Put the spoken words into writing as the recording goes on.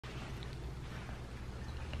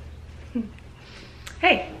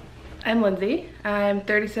Hey, I'm Lindsay. I'm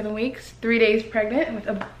 37 weeks, 3 days pregnant with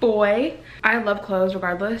a boy. I love clothes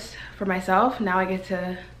regardless for myself. Now I get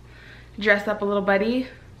to dress up a little buddy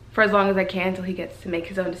for as long as I can until he gets to make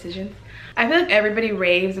his own decisions. I feel like everybody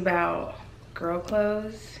raves about girl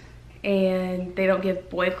clothes and they don't give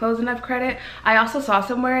boy clothes enough credit. I also saw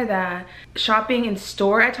somewhere that shopping in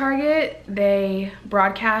store at Target, they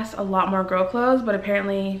broadcast a lot more girl clothes, but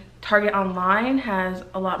apparently Target online has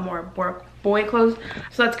a lot more boy clothes,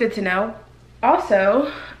 so that's good to know.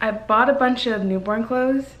 Also, I bought a bunch of newborn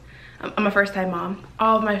clothes. I'm a first-time mom.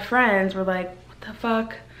 All of my friends were like, what the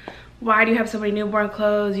fuck? Why do you have so many newborn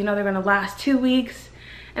clothes? You know they're gonna last 2 weeks.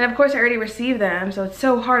 And of course I already received them, so it's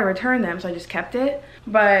so hard to return them, so I just kept it.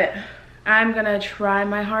 But I'm gonna try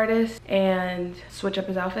my hardest and switch up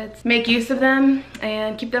his outfits, make use of them,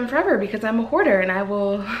 and keep them forever because I'm a hoarder and I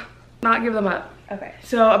will not give them up. Okay,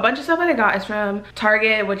 so a bunch of stuff that I got is from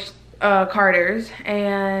Target, which Carter's,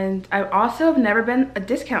 and I also have never been a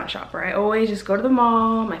discount shopper. I always just go to the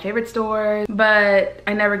mall, my favorite stores, but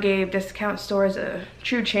I never gave discount stores a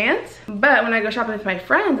true chance. But when I go shopping with my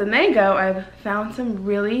friends and they go, I've found some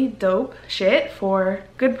really dope shit for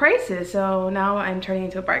good prices. So now I'm turning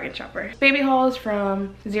into a bargain shopper. Baby hauls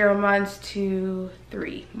from 0 months to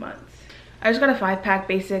 3 months. I just got a 5-pack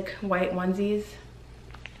basic white onesies.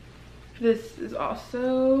 This is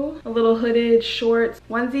also a little hooded shorts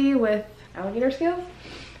onesie with alligator scales.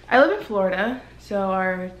 I live in Florida, so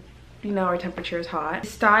our temperature is hot.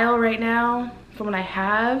 Style right now, from what I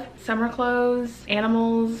have, summer clothes,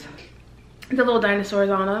 animals, the little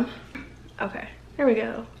dinosaurs on them. Okay, there we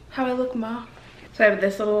go. How I look, Ma? So I have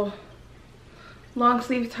this little long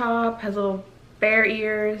sleeve top, has little bear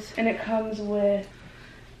ears, and it comes with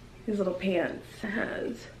these little pants. It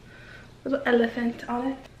has a little elephant on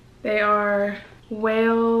it. They are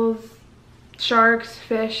whales, sharks,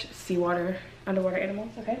 fish, seawater, underwater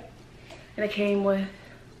animals, okay? And it came with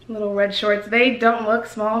little red shorts. They don't look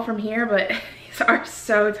small from here, but these are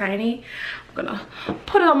so tiny. I'm gonna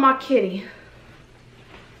put it on my kitty.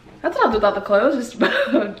 That's what I'll do without the clothes,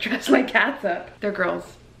 just dress my cats up. They're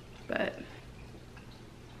girls, but.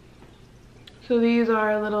 So these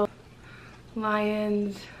are little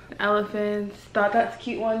lions, elephants. Thought that's a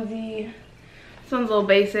cute onesie. This one's a little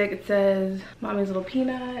basic. It says Mommy's Little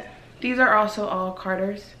Peanut. These are also all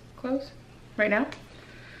Carter's clothes right now.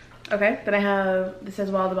 Okay, then I have, this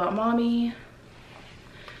says Wild About Mommy.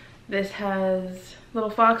 This has little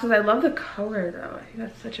foxes. I love the color though. I think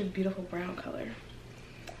that's such a beautiful brown color.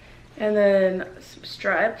 And then some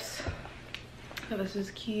stripes. Oh, this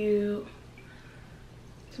is cute.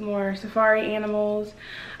 Some more safari animals.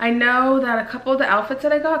 I know that a couple of the outfits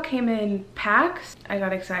that I got came in packs. I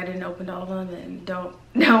got excited and opened all of them and don't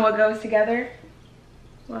know what goes together.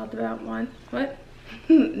 Wild About One. What?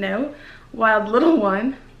 No. Wild Little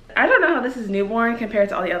One. I don't know how this is newborn compared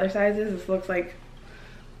to all the other sizes. This looks like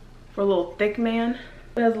for a little thick man.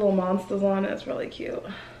 It has little monsters on it. It's really cute.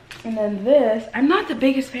 And then this, I'm not the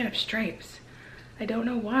biggest fan of stripes. I don't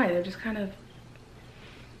know why. They're just kind of,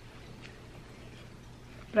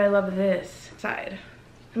 but I love this side.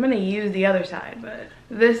 I'm gonna use the other side, but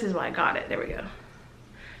this is why I got it. There we go.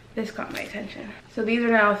 This caught my attention. So these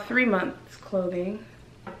are now 3 months clothing.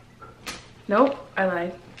 Nope, I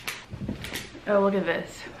lied. Oh, look at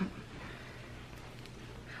this.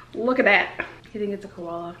 Look at that. I think it's a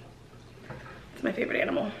koala. It's my favorite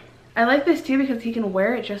animal. I like this too because he can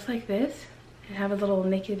wear it just like this and have his little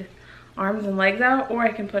naked arms and legs out, or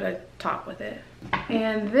I can put a top with it.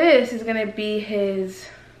 And this is gonna be his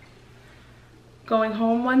going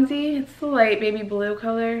home onesie. It's the light baby blue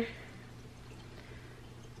color.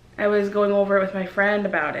 I was going over it with my friend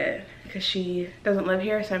about it because she doesn't live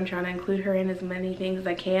here, so I'm trying to include her in as many things as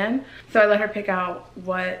I can. So I let her pick out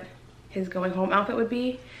what his going home outfit would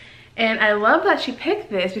be. And I love that she picked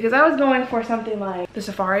this because I was going for something like the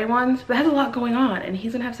safari ones, but it has a lot going on and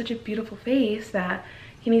he's gonna have such a beautiful face that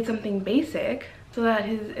he needs something basic so that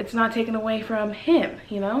it's not taken away from him,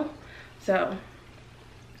 you know? So,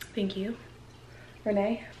 thank you,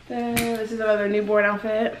 Renee. This is another newborn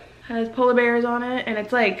outfit. Has polar bears on it and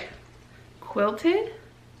it's like quilted,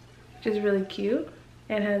 which is really cute,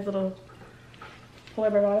 and has little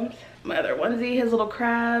polar bear bottoms. My other onesie has little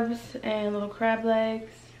crabs and little crab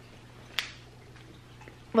legs.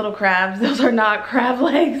 Little crabs, those are not crab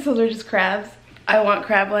legs, those are just crabs. I want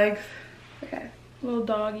crab legs. Okay, little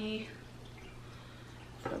doggy.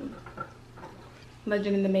 Some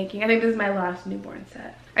legend in the making. I think this is my last newborn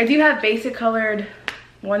set. I do have basic colored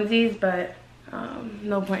onesies, but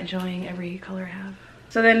no point in showing every color I have.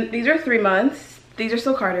 So then these are 3 months. These are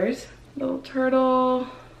still Carter's. Little turtle.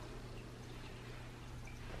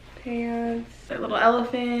 pants. They're little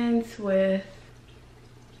elephants with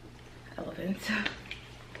elephants.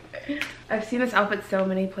 I've seen this outfit so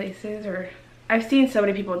many places, or I've seen so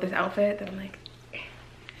many people with this outfit that I'm like,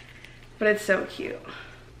 but it's so cute.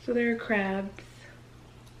 So they're crabs.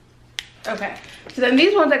 Okay, so then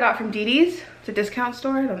these ones I got from Didi's. It's a discount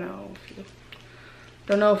store. I don't know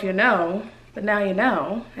if you know, but now you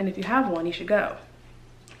know. And if you have one, you should go.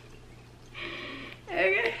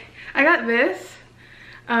 Okay, I got this.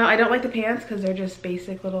 I don't like the pants because they're just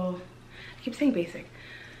basic little, I keep saying basic.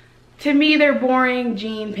 To me, they're boring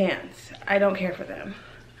jean pants. I don't care for them.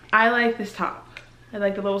 I like this top. I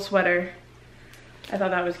like the little sweater. I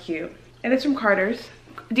thought that was cute. And it's from Carter's.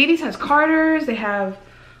 Didi's has Carter's. They have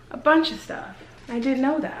a bunch of stuff. I didn't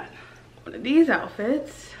know that. One of these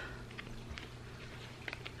outfits.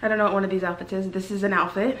 I don't know what one of these outfits is. This is an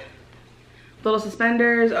outfit. Little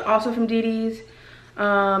suspenders, also from Didi's.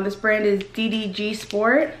 This brand is DDG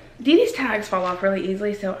Sport. Didi's tags fall off really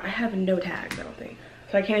easily, so I have no tags, I don't think.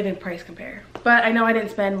 So I can't even price compare. But I know I didn't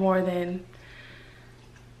spend more than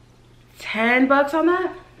 10 bucks on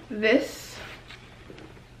that. This,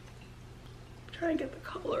 I'm trying to get the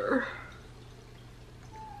color.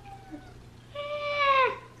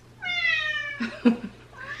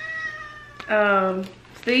 So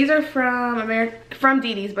these are from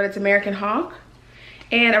Didi's, but it's American Hawk.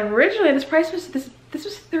 And originally this price was this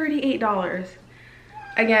was $38.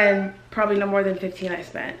 Again, probably no more than 15 I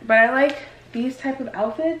spent. But I like these type of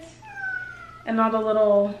outfits and all the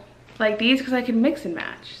little like these because I can mix and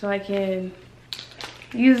match. So I can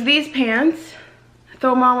use these pants,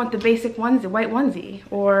 throw them on with the basic onesie, white onesie,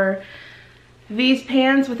 or these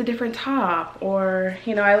pants with a different top, or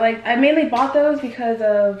you know, I mainly bought those because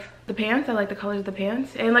of the pants. I like the colors of the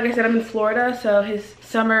pants. And like I said, I'm in Florida, so his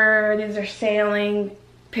summer, these are sailing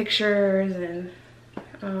pictures, and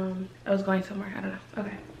I was going somewhere, I don't know.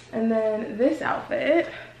 Okay, and then this outfit,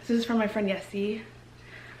 this is from my friend Yessie.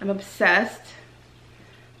 I'm obsessed.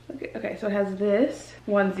 Okay, so it has this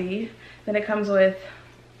onesie, then it comes with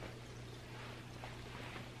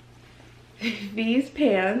these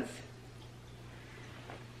pants,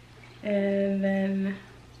 and then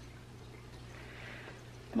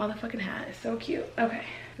motherfucking hat is so cute. Okay,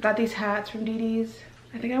 I got these hats from Didi's.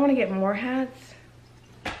 I think I want to get more hats.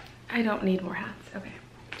 I don't need more hats. Okay,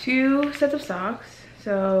 2 sets of socks.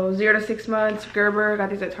 So 0 to 6 months, Gerber, got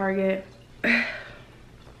these at Target. That's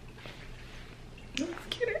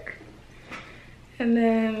cuter. And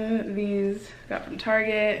then these got from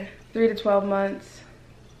Target, 3 to 12 months.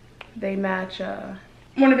 They match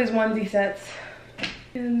one of his onesie sets.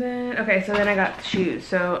 And then, okay, so then I got shoes.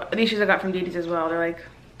 So these shoes I got from Didi's as well. They're like,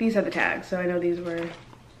 these have the tags. So I know these were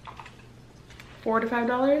 $4 to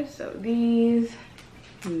 $5. So these,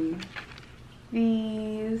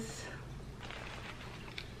 these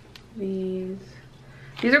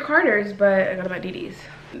are Carter's, but I got them at Didi's.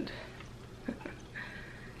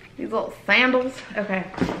 These little sandals. Okay,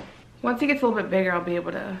 once he gets a little bit bigger, I'll be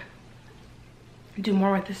able to do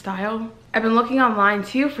more with the style. I've been looking online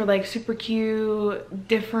too for like super cute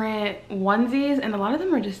different onesies, and a lot of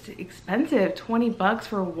them are just expensive. 20 bucks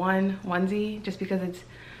for one onesie just because it's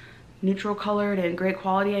neutral colored and great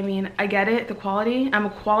quality. I mean, I get it, the quality. I'm a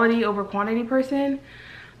quality over quantity person,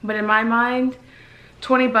 but in my mind,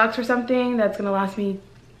 20 bucks for something that's gonna last me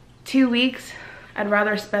 2 weeks, I'd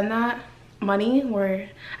rather spend that money, or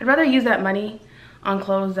I'd rather use that money on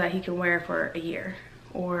clothes that he can wear for a year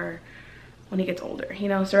or when he gets older, you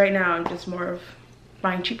know? So right now I'm just more of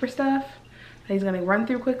buying cheaper stuff that he's gonna run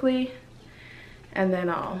through quickly, and then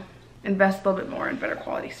I'll invest a little bit more in better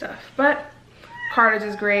quality stuff. But Carter's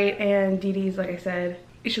is great, and Didi's, like I said,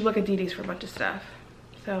 you should look at Didi's for a bunch of stuff.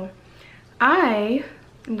 So I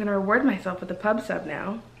am gonna reward myself with a pub sub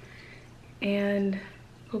now, and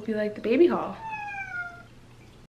hope you like the baby haul.